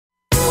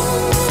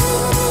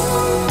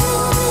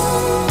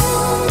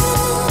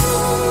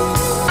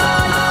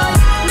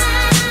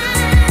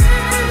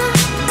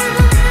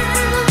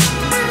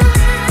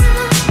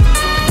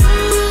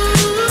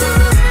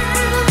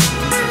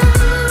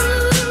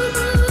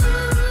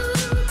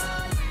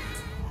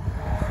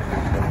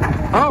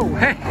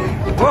Hey,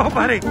 whoa,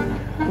 buddy.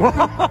 Whoa.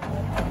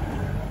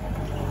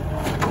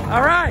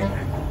 All right.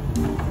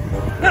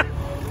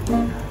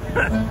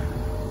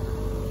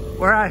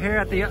 We're out here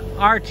at the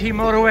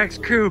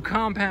RTMOTOX CREW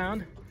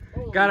compound.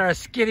 Got our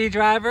skitty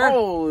driver.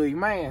 Holy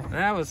man.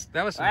 That was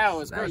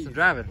some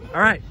driving. All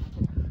right.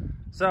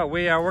 So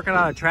we are working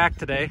on a track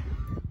today.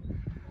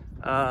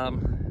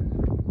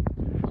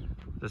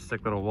 Just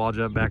stick a little wall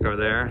jump back over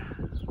there.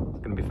 It's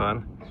gonna be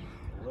fun.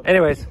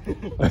 Anyways,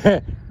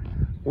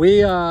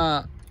 we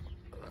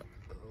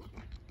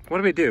what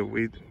do we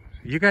do?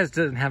 You guys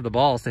didn't have the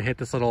balls to hit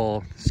this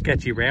little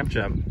sketchy ramp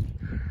jump.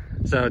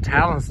 So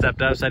Talin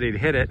stepped up, said he'd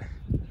hit it.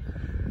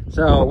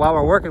 So while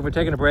we're working, we're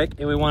taking a break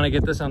and we want to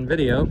get this on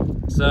video.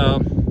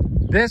 So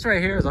this right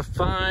here is a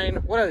fine,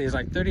 what are these,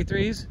 like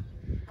 33s,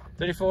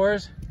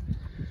 34s?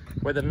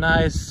 With a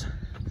nice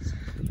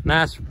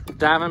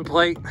diamond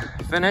plate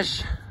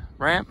finish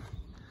ramp.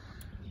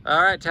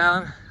 All right,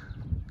 Talin.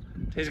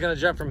 He's gonna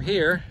jump from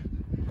here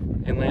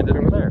and land it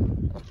over there.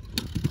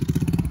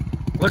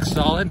 Looks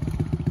solid.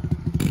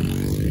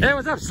 Hey,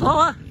 what's up,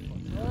 Sloa?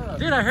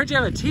 Dude, I heard you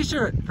have a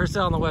t-shirt for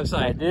sale on the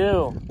website. I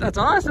do. That's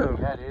awesome.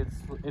 Yeah, dude,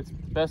 it's the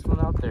best one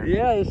out there.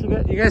 Yeah,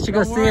 you guys should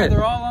go see it.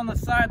 They're all on the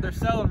side. They're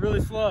selling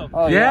really slow.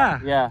 Oh,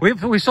 yeah.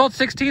 We sold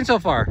 16 so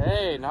far.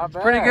 Hey, not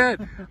bad. Pretty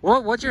good.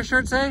 What's your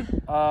shirt say?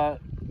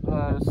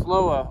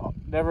 Slower,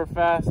 never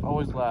fast,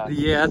 always last.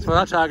 Yeah, that's what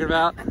I'm talking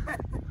about.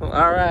 All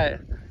right,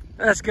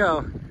 let's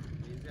go.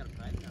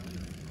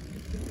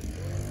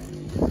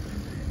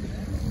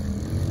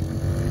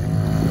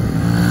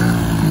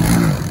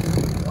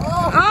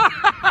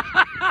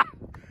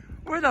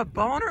 With a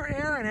boner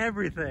air and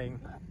everything.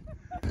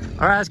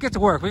 All right, let's get to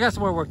work. We got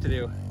some more work to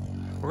do.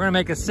 We're gonna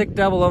make a sick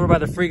double over by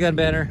the free gun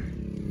banner.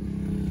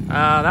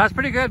 That's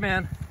pretty good,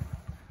 man.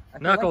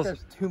 Knuckles. Like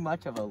there's too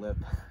much of a lip.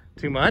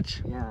 Too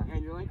much? Yeah.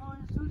 And you're like, oh,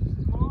 it's so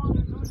small.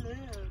 It's so little.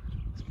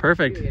 It's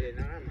perfect. You hit it.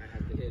 Now I might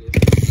have to hit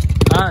it.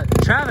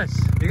 Travis,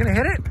 you gonna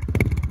hit it?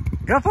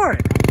 Go for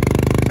it.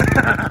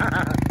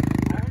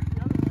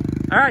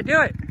 All right, do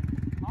it.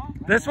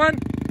 This one?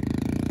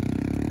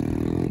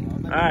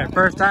 All right,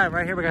 first time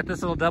right here. We got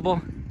this little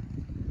double.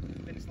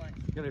 It's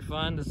gonna be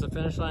fun. This is a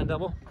finish line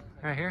double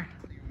right here.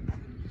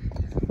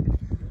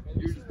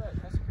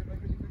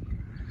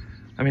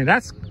 I mean,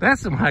 that's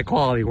some high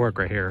quality work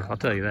right here. I'll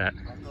tell you that.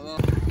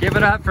 Give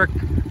it up for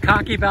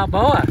Cocky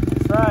Balboa.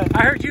 That's right.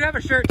 I heard you have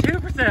a shirt too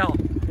for sale.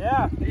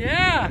 Yeah.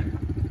 Yeah.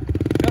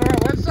 Go to our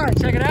website,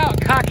 check it out.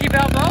 Cocky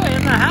Balboa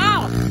in the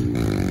house.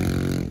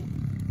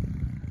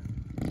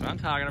 That's what I'm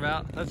talking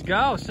about. Let's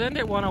go. Send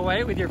it one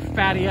away with your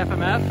fatty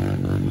FMF.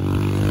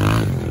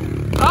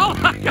 Oh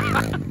my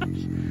gosh.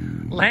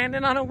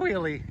 Landing on a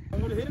wheelie. I'm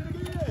gonna hit it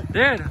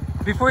again.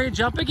 Dude, before you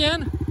jump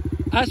again,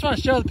 I just want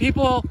to show the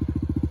people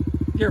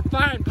your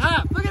fine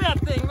pop. Look at that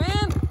thing,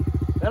 man.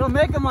 They don't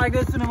make them like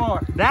this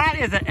anymore. That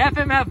is an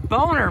FMF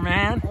boner,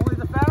 man. Only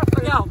the fastest.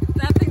 Look how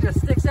that thing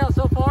just sticks out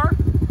so far.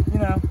 You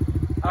know.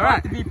 All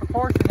right. To be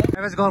proportionate.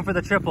 I was going for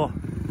the triple.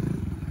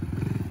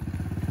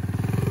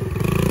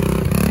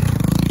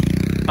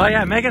 Oh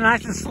yeah, make it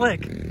nice and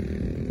slick.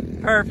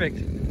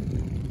 Perfect.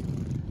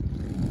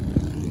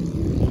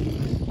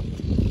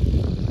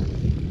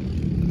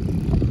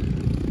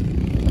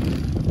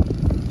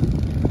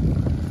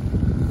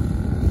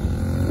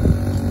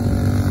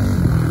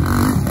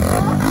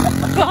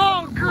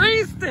 Oh,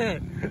 greased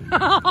it!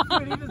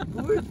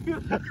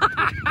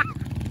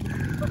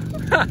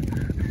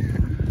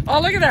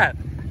 Oh, look at that.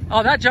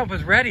 Oh, that jump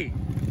was ready.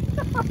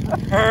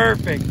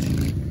 Perfect.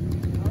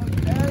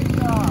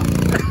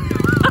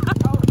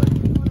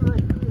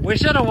 We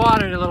should have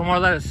watered it a little more,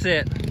 let it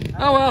sit.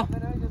 Oh well,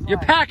 you're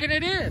packing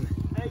it in.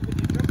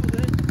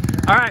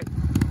 All right,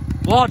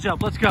 wall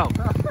jump, let's go. All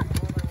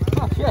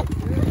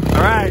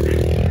right,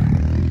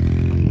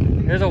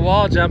 here's a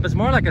wall jump. It's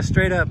more like a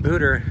straight up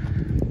booter.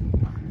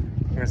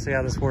 We're gonna see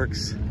how this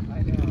works.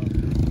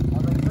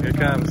 Here it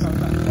comes.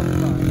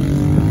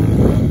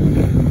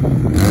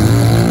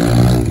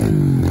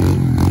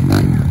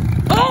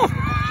 Oh!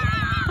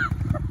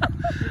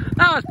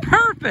 That was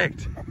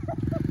perfect.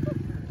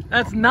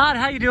 That's not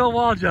how you do a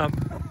wall jump.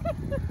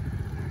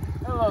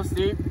 Hello,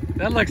 Steve.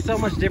 That looks so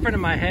much different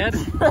in my head.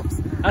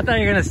 I thought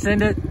you were gonna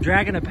send it,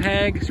 dragging a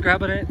peg,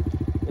 scrubbing it.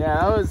 Yeah,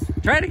 that was.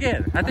 Try it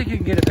again. I think you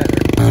can get it better.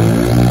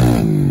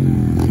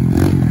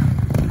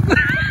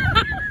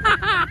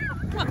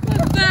 What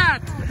was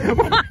that?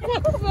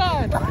 What was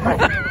that?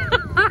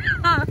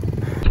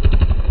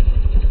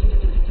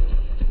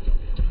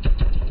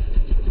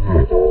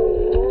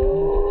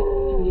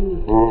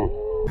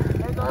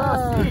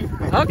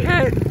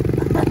 Okay.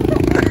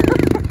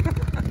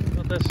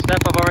 Put this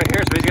step up over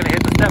here, so he's gonna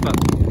hit the step up.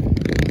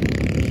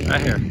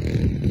 Right here.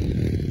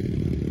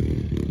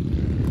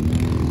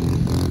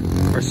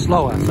 Or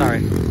slower,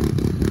 sorry.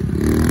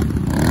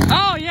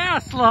 Oh yeah,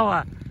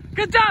 slower.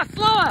 Good job,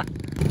 slower.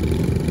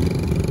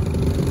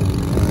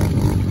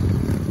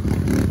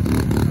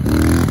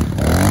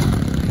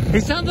 He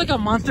sounds like a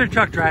monster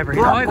truck driver.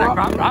 He's always like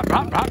rop, rop,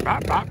 rop, rop,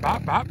 rop, rop,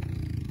 rop, rop.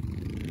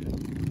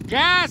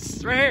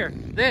 Gas! Right here.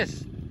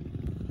 This.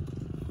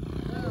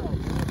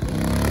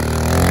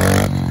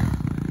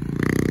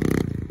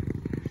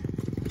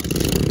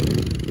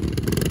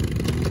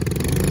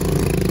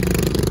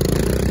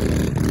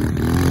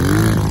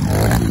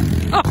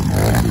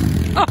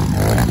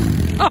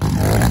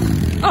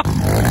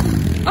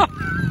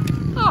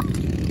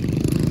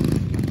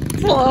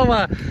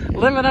 Slowa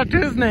living up to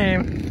his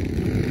name.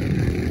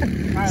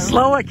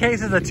 Slowa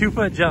cases a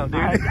 2-foot jump,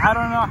 dude. I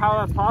don't know how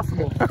that's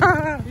possible.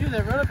 Dude,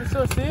 that run up is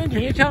so sandy.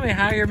 Can you tell me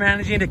how you're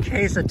managing to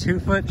case a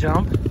 2-foot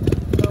jump?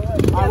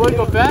 I would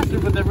go faster,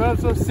 but that run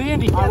so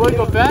sandy. I would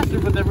go faster,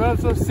 but that run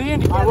so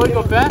sandy. I would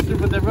go faster,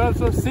 but that run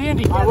so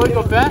sandy. I would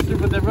go faster,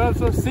 but that run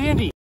so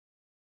sandy.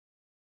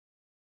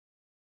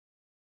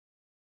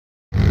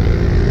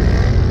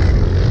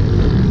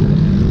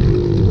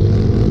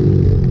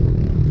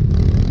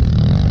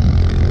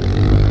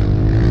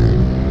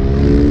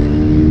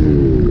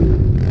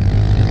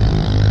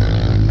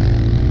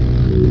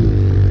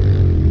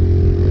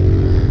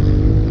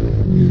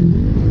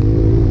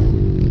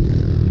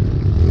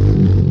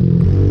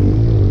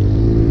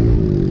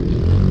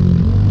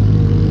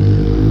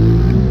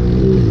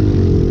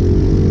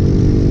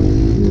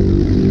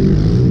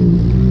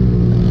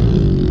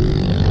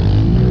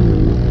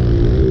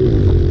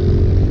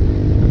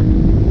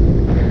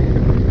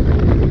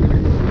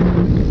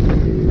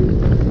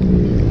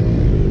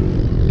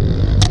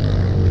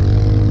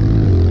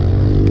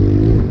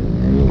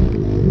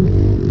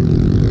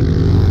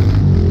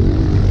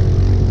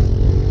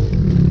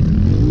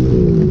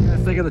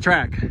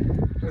 Track.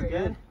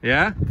 Good.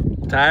 Yeah?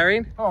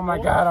 Tiring? Oh my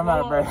God, I'm out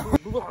of breath.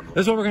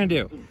 This is what we're gonna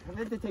do. I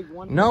meant to take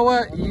one.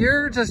 Noah,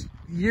 you're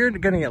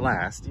gonna get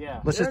last.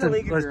 Yeah. Let's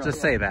just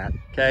say that,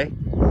 okay?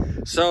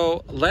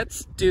 So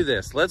let's do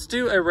this. Let's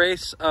do a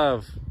race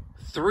of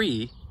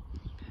 3,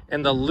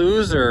 and the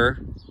loser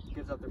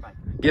Gives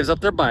up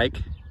their bike.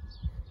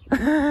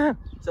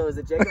 So is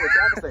it Jacob or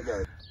Travis that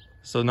goes?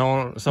 So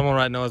someone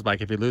ride Noah's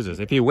bike if he loses.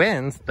 If he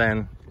wins,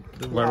 then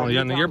we're only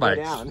on your bike.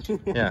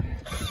 Yeah.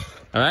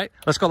 All right,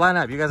 let's go line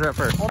up. You guys are up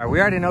first. All right,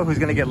 we already know who's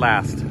gonna get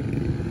last.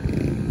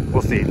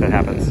 We'll see if that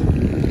happens.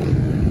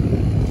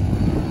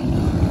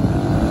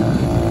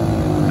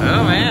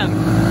 Oh man.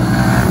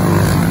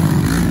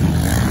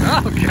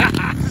 Oh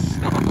gosh.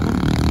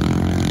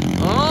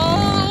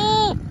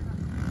 Oh.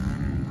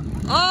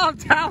 Oh,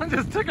 Talin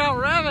just took out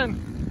Revin.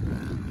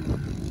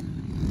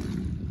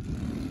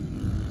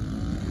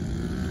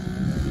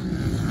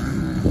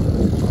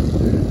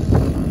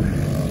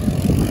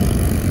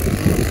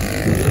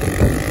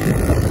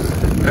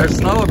 There's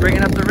Slowa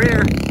bringing up the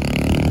rear.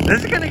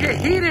 This is gonna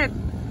get heated.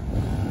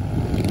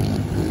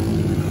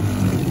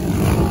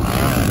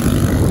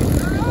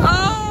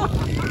 Oh!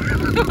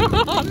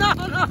 No,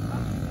 no.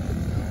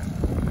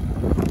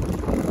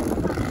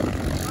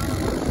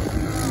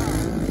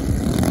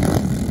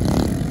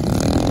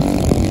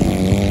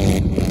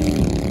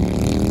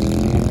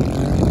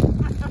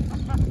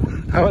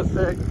 That was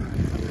sick.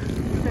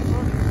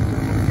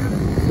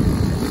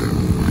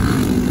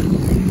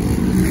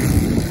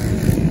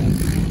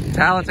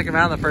 Talin took him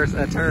out in the first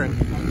turn.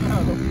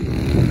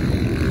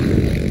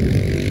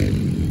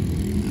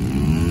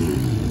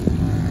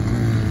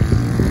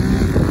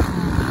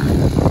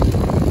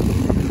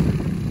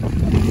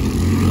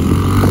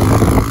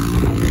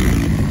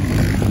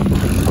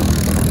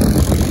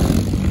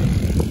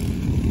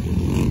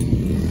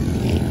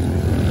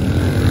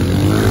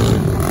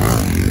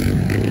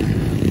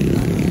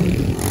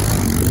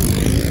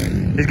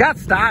 He's got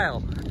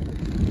style.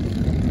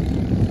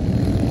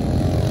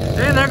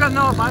 Hey, there goes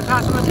Noah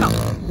bypassing the jump.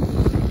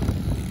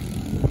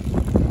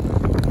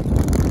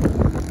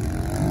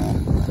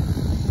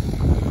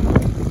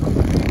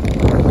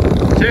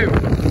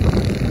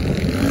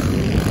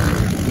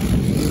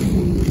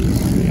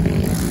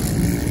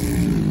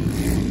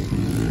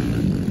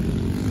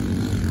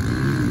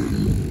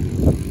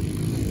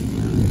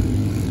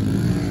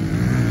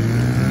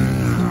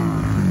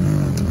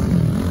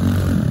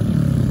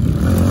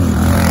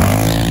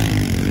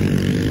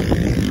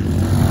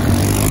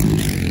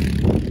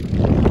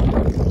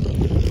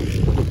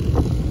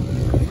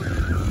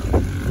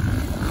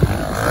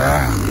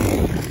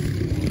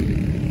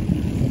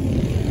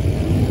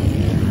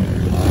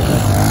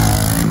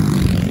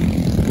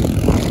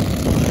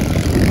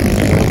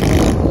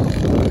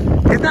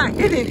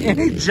 Hitting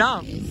any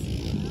jumps.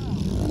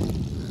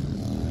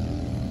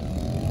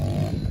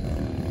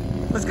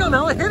 Let's go,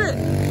 Noah, hit it.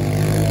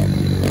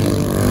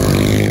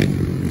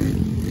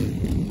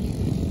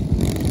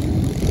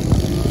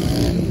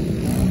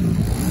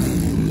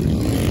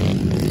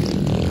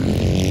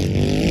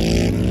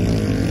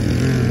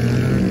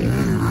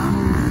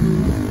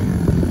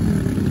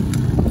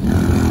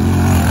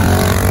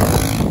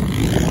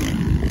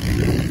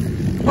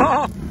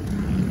 Oh!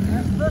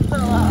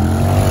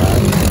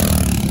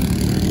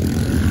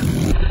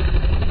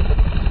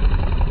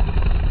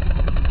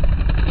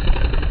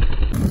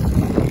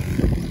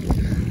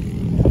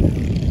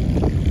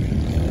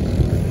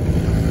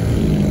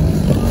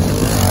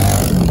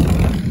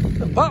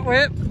 Butt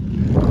whip.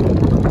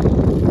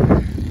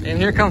 And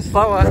here comes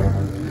Slowa.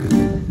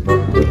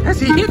 Has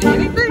he hit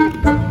anything?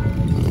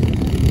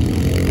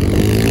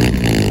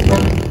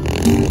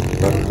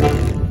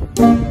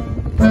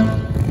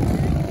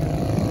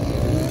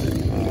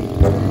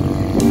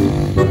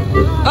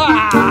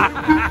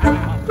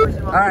 Ah!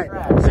 All right,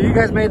 so you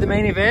guys made the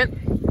main event?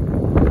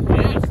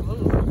 Yeah,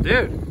 absolutely.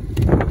 Dude,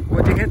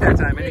 What'd you hit that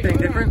time? Anything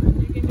different?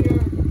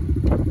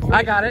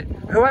 I got it.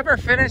 Whoever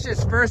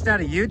finishes first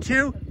out of you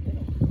two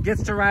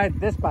gets to ride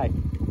this bike.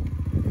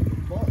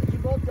 Well, you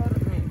both go to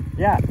the main.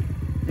 Yeah,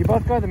 you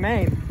both go to the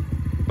main,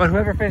 but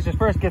whoever finishes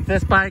first gets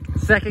this bike,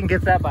 second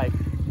gets that bike.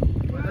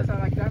 Well, that's not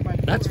like that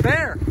bike. That's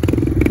fair.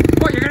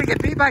 What, you're gonna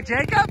get beat by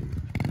Jacob?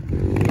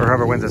 Or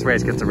whoever wins this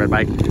race gets the red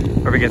bike.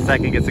 Whoever gets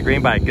second gets the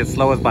green bike, gets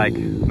slowest bike.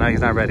 No,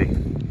 he's not ready.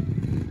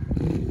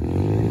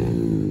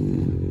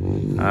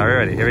 We're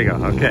ready, here we go,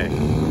 okay.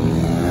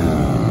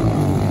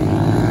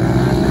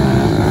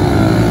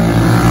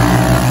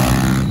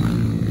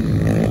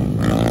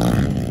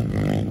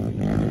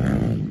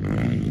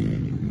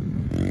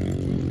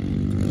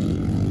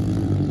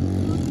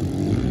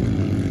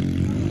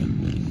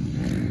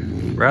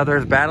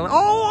 Brothers battling.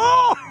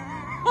 Oh!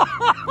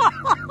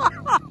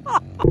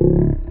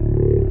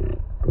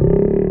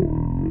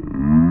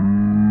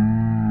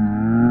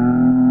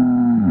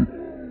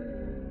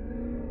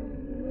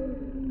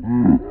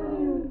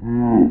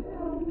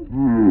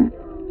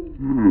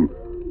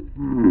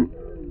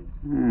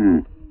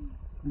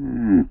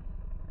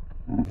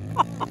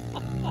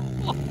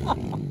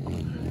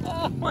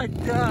 Oh my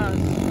God.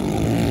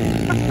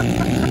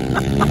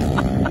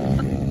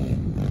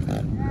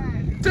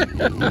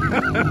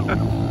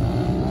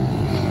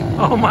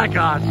 Oh my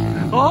gosh.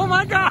 Oh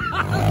my God.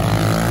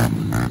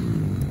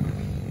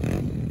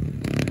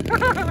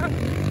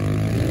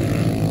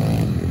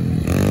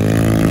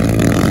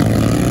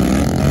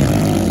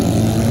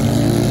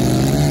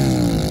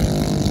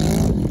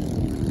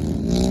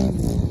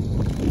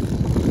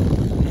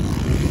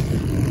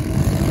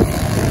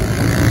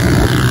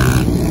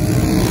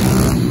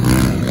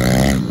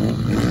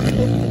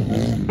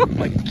 Oh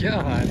my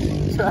God.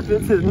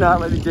 Travis did not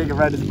let me Jacob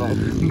ride his bike.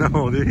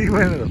 No, dude, he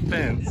went into the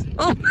fence.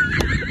 Oh.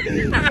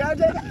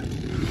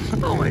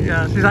 Oh my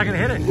gosh, he's not gonna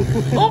hit it.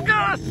 Oh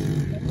gosh!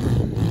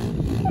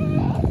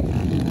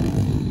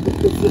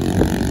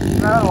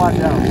 Now watch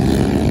out.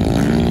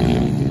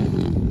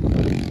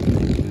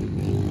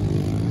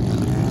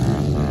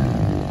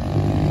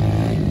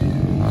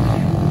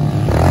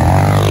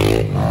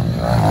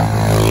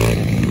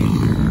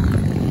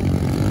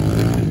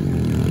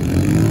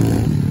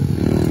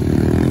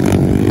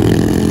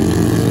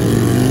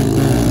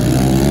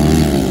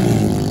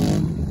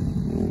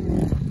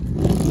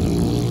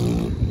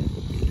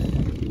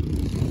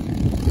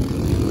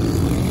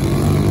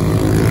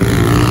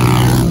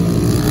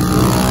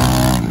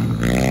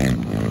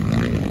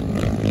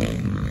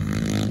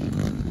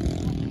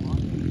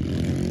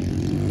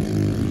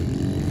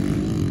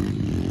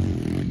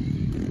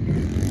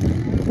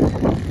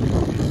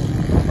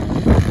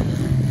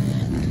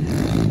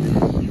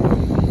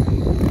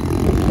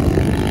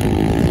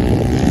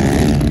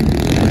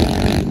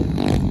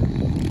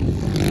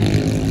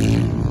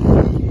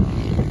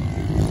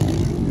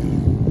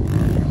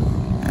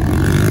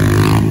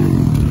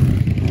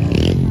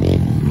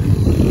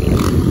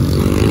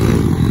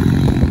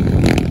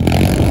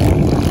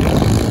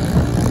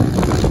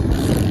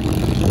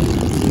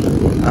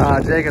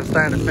 Jacob's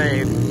starting to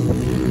fade.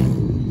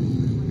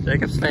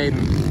 Jacob's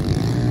fading.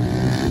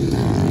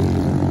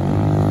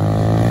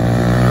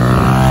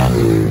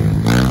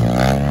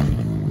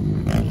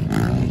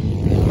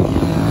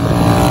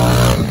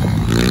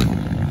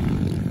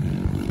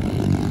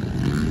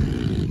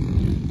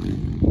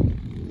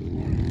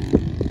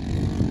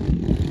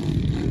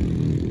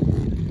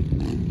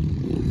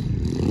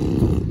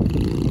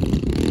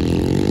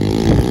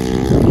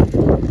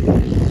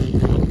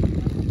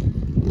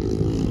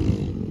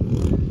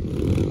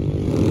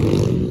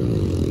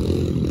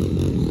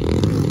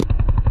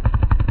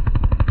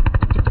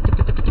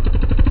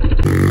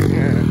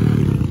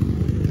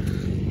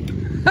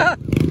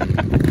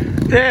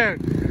 Dude,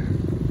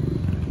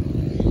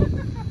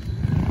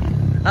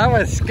 that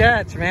was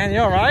sketch, man. You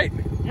all right?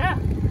 Yeah.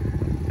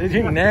 Dude,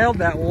 you nailed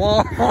that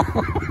wall.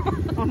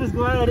 I'm just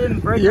glad I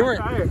didn't break You my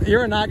tire.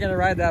 were not gonna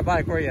ride that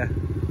bike, were you?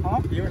 Huh?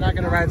 You were not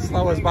gonna ride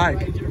slowest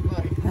bike.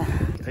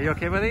 Are you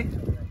okay, buddy?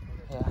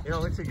 Yeah. You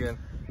don't look too good.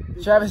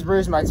 Travis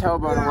bruised my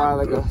tailbone a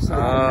while ago. So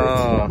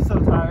I'm so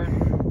tired.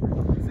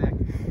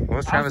 What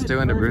was Travis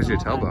doing to bruise your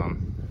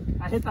tailbone?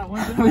 I hit that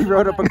one. We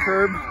rode up a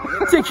curb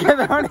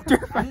together on a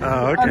dirt bike.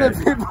 Oh, okay.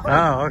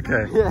 Oh,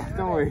 okay. Yeah,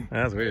 don't worry.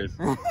 That's weird.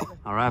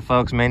 All right,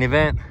 folks, main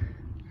event.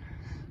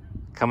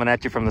 Coming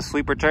at you from the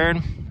sleeper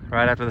turn,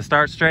 right after the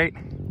start straight.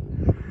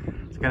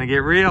 It's gonna get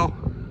real.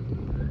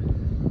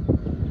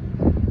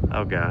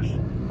 Oh gosh.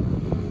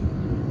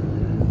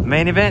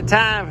 Main event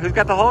time. Who's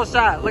got the whole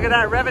shot? Look at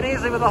that, Revin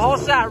easily with the whole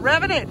shot.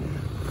 Revin it.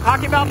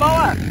 Hockey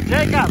Balboa,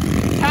 Jacob,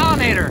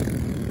 Talinator.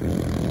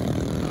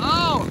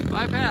 Oh,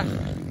 bypass.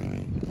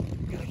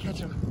 Gotta catch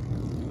him.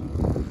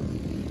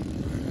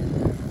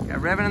 Got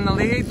Revin in the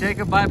lead.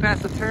 Jacob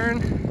bypassed the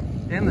turn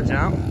in the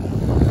jump.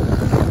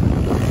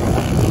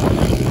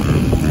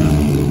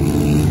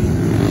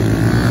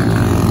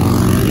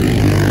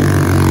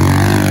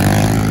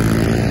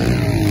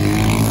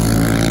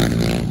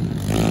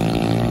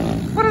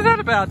 What is that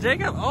about,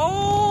 Jacob?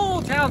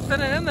 Oh, Tal's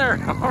sitting in there.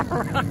 All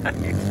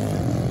right.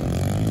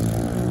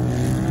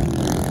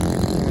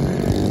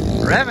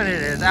 Revin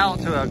is out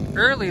to an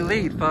early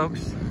lead,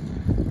 folks.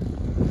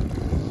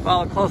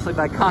 Followed closely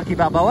by Cocky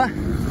Balboa.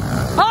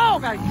 Oh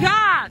my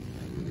God!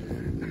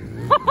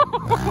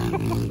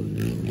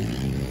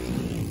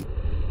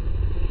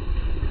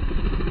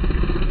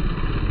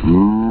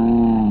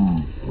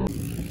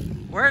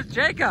 Where's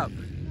Jacob?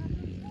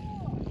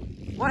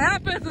 What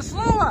happened to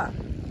Sloa?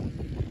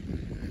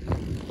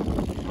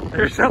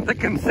 There's something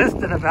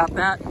consistent about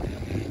that.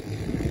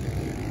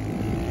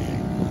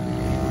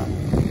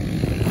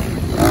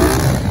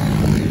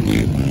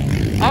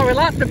 Oh, we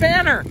lost the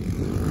banner.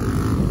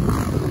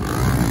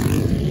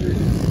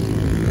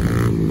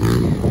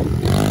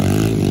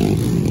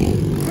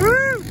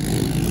 Woo!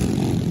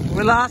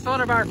 We lost one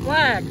of our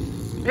flags.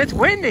 It's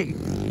windy.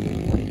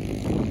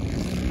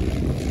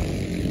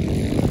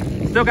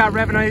 Still got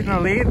Revin in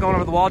the lead, going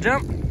over the wall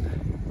jump.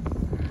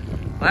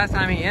 Last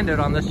time he ended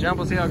on this jump.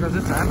 We'll see how it goes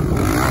this time.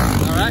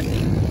 All right.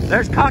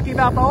 There's Cocky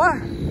Balboa,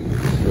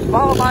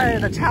 followed by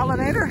the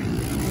Talinator.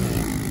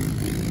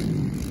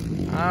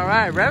 All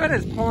right, Revin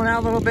is pulling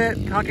out a little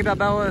bit. Cocky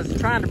Balboa is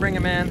trying to bring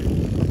him in.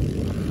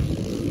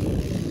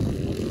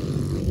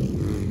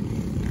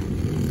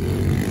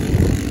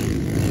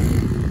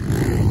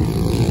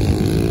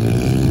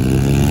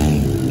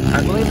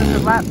 I believe this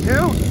is lap 2.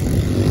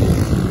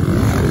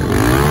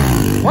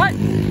 What?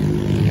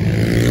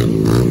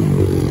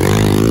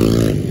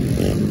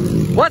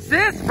 What's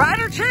this?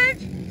 Rider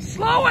change?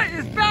 Sloa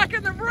is back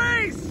in the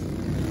race.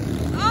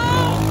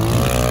 Oh!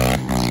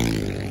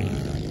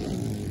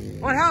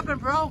 What happened,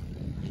 bro?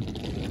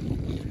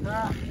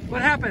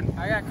 What happened?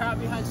 I got caught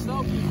behind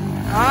Snowkey.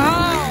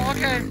 Oh,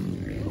 okay.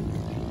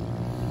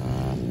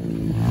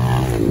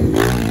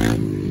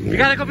 You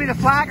gotta go be the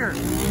flagger.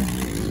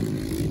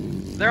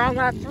 They're on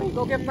lap 3.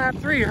 Go give them lap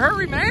 3.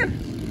 Hurry, man.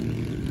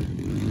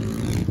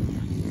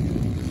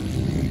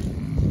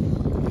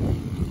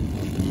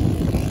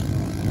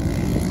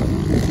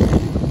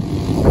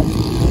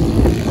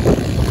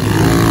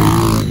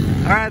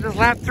 All right, this is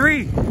lap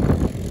 3.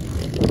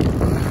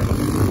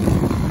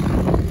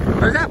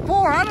 Or is that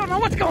 4? I don't know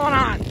what's going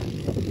on.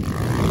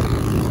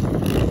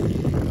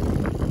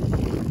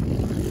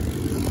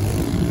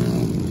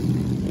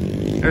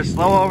 There's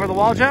Sloa over the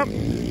wall jump.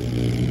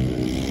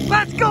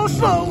 Let's go,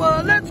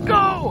 Sloa! Let's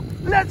go!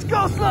 Let's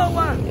go,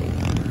 Sloa!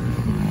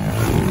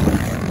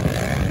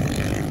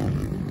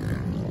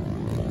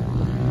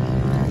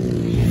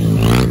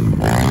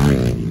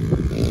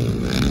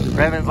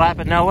 Revin's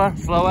lapping Noah,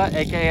 Sloa,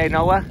 aka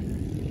Noah.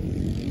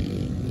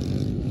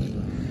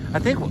 I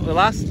think we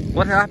lost.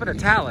 What happened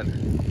to Talin?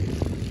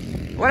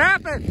 What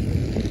happened?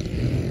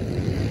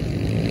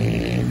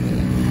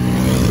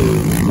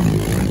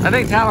 I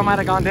think Talin might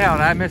have gone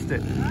down. I missed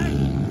it.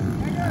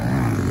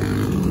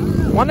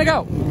 One to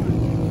go.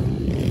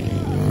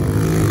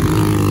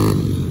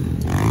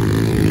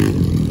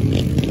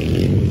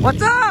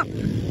 What's up?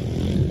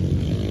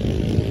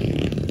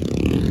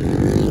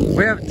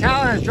 We have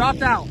Talin has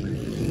dropped out.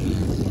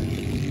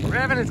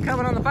 Revin is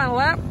coming on the final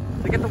lap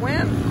to get the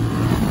win.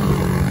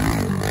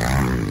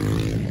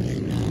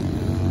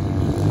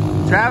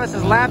 Travis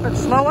is lapping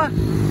Sloa.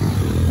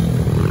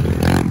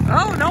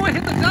 Oh, no, it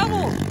hit the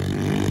doubles.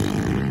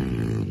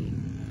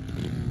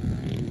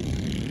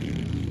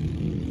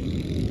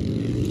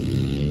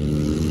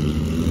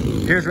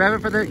 Here's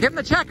Revin for the, give him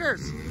the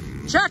checkers.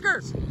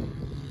 Checkers.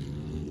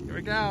 Here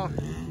we go.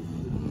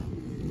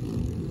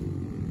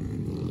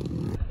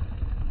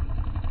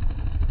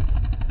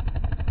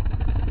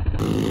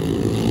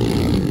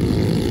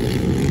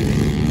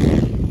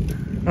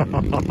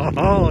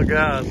 Oh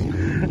gosh,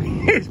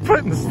 he's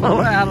putting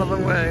Sloa out of the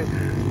way.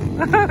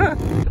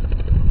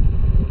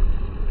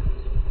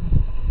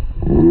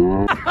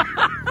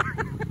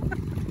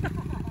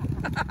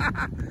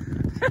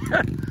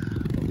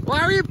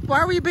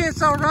 Why were you being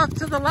so rough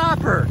to the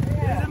lapper?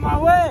 He's in my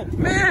way.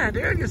 Man,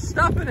 dude, you're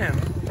stuffing him.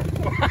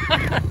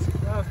 That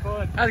was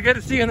fun. That was good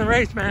to see you in the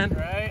race, man.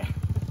 Right?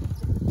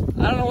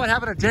 I don't know what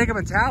happened to Jacob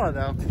and Talin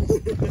though.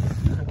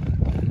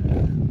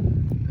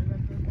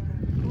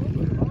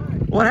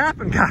 What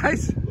happened,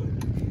 guys? I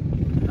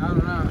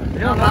don't know. You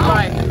don't know?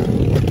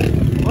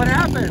 What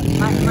happened?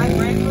 My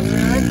brake was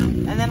good,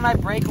 and then my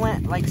brake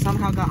went, like,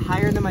 somehow got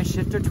higher than my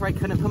shifter to where I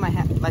couldn't put my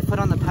foot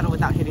on the pedal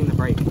without hitting the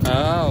brake.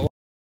 Oh.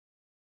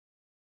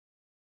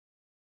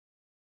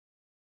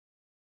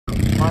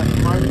 My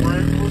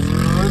brake was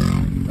good,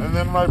 and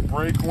then my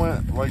brake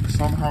went, like,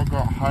 somehow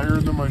got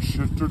higher than my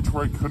shifter to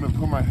where I couldn't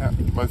put my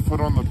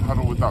foot on the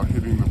pedal without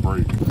hitting the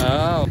brake.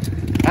 Oh.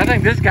 I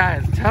think this guy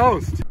is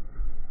toast.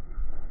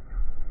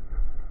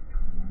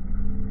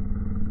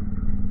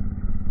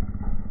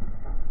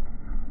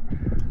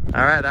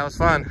 All right, that was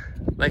fun.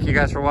 Thank you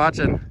guys for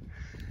watching.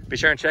 Be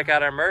sure and check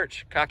out our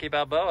merch. Cocky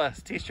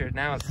Balboa's t-shirt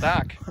now in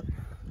stock.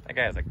 That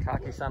guy is a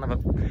cocky son of a...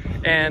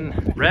 And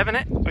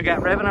Revin it. We got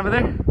Revin over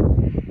there.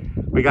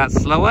 We got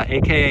Sloa,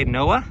 aka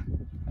Noah.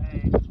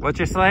 Hey. What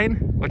you saying?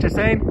 What you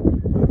saying?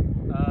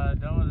 Noah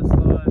the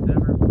Sloa,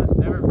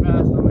 never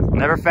fast, always last.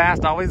 Never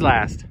fast, always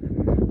last.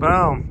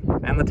 Boom.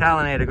 And the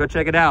Talinator. Go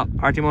check it out.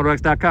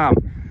 RTMOTOX.com.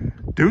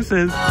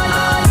 Deuces.